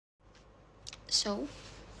So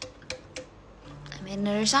I made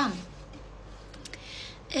another song.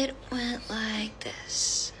 It went like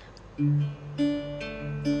this.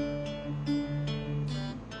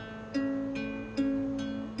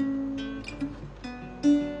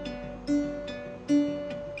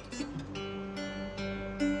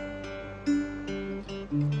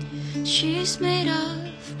 She's made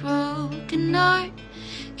of broken art.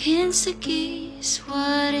 Kintsugi is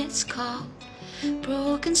what it's called.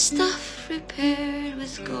 Broken stuff repaired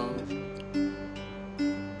with gold.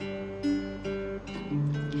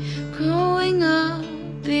 Growing up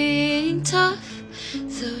being tough,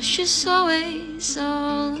 though she's always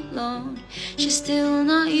all alone, she's still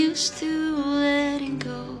not used to letting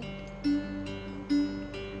go.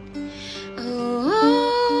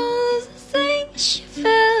 Oh, the things she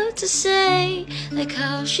felt to say, like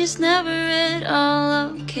how she's never at all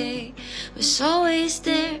okay, was always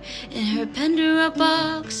there in her Pandora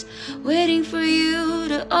box, waiting for you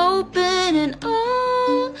to open. And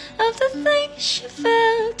all of the things she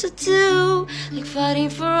failed to do, like fighting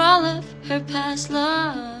for all of her past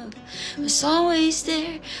love, was always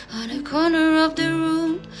there on a corner of the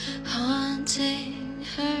room, haunting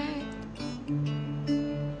her.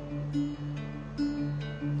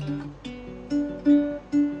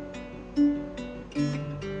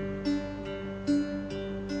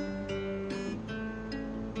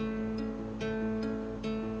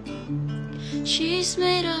 She's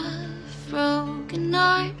made of broken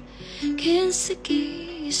art.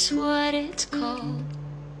 Kintsugi is what it's called.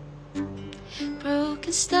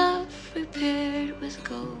 Broken stuff repaired with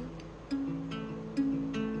gold.